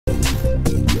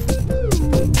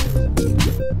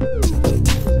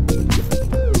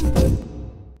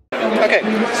Okay,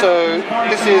 so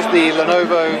this is the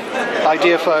Lenovo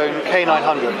IdeaPhone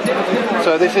K900.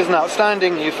 So this is an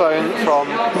outstanding new phone from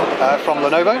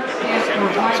Lenovo.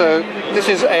 So this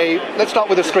is let's start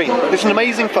with the screen. This is an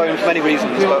amazing phone for many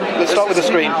reasons, but let's start with the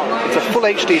screen. It's a full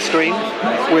HD screen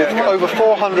with over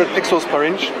 400 pixels per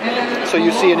inch. So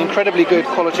you see an incredibly good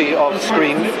quality of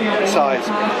screen size.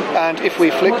 And if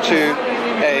we flick to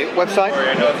a website,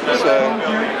 so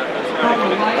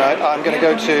I'm going to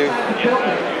go to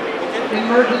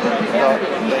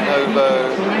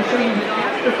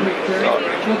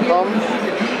Lenovo.com.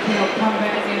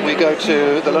 We go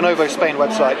to the Lenovo Spain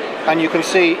website, and you can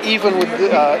see even with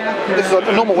this is a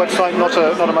normal website, not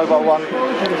a mobile one.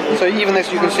 So even this,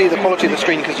 you can see the quality of the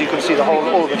screen because you can see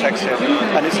all of the text here,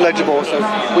 and it's legible. So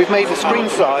we've made the screen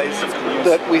size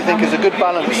that we think is a good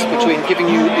balance between giving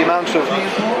you the amount of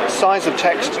size of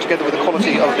text together with the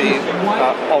quality of the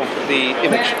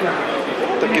image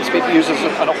that gives users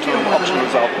an optimal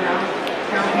result.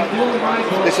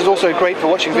 This is also great for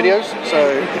watching videos, so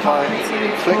if I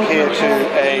flick here to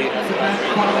a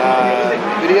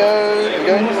video, here we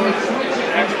go.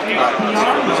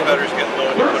 This battery's getting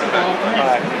low and you put it back.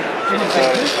 Alright.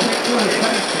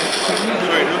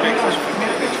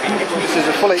 This is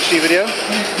a full HD video.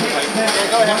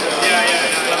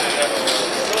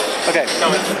 Okay,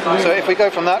 so if we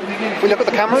go from that, if we look at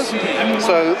the cameras,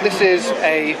 so this is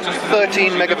a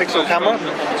 13 megapixel camera.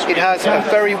 It has a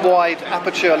very wide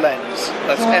aperture lens,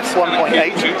 that's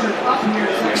f1.8,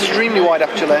 extremely wide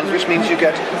aperture lens, which means you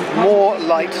get more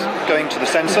light going to the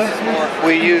sensor.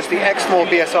 We use the Exmor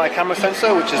BSI camera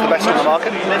sensor, which is the best on the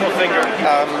market.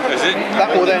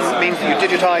 That will then mean that you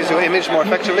digitize your image more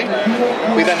effectively.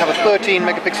 We then have a 13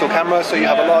 megapixel camera, so you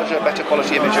have a larger, better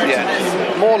quality image at the end.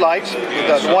 More light, with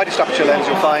the widest aperture lens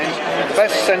you'll find, the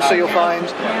best sensor you'll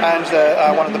find, and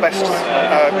one of the best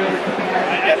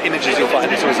images you'll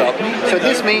find as a result. So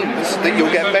this means that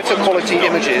you'll get better quality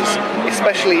images,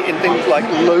 especially in things like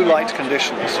low light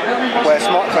conditions, where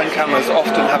smartphone cameras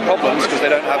often have problems because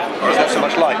there's not so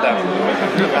much light there.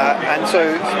 And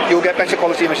so you'll get better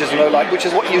quality images in low light, which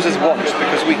is what users want,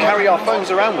 because we carry our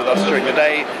phones around with us during the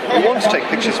day. We want to take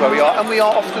pictures where we are, and we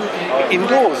are often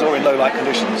indoors or in low light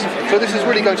conditions. So this is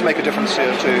really going to make a difference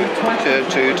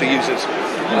to users.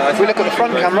 If we look at the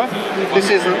front camera, this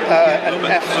is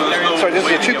this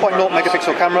is a 2.0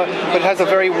 megapixel camera, but it has a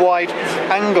very wide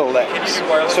angle lens.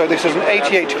 So this is an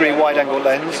 88-degree wide angle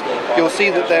lens. You'll see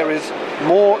that there is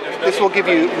more. This will give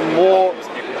you more.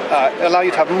 Allow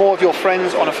you to have more of your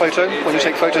friends on a photo when you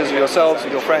take photos of yourselves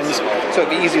with your friends, so it'll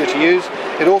be easier to use.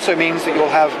 It also means that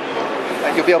you'll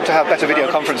be able to have better video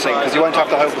conferencing because you won't have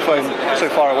to hold the phone so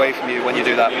far away from you when you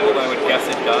do that.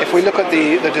 If we look at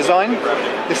the design,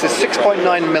 this is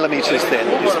 6.9 millimeters thin.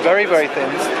 It's very, very thin.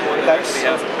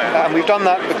 And we've done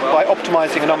that by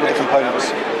optimizing a number of the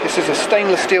components. This is a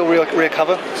stainless steel rear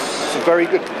cover. It's a very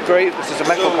good, this is a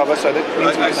metal cover, so that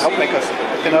means we can help make us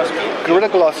thinner. Gorilla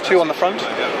Glass 2 on the front.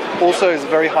 Also is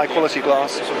very high quality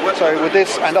glass. So with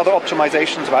this and other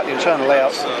optimizations about the internal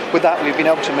layouts, with that we've been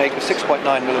able to make a 6.9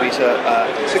 millimeter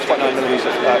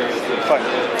phone.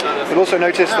 You'll also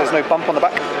notice there's no bump on the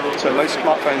back, so most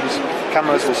smartphones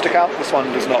cameras will stick out. This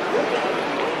one does not.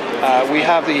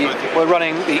 We're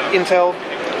running the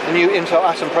new Intel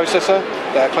Atom processor,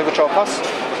 the Clover Trail Plus.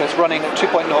 So it's running at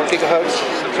 2.0 gigahertz,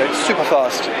 so it's super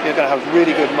fast. You're going to have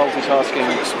really good multitasking,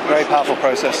 very powerful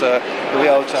processor. You'll be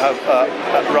able to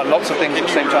run lots of things at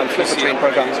the same time, flip between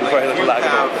programs with very little lag.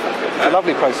 It's a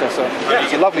lovely processor,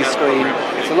 it's a lovely screen,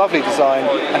 it's a lovely design,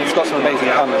 and it's got some amazing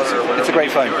cameras. It's a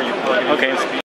great phone. Okay.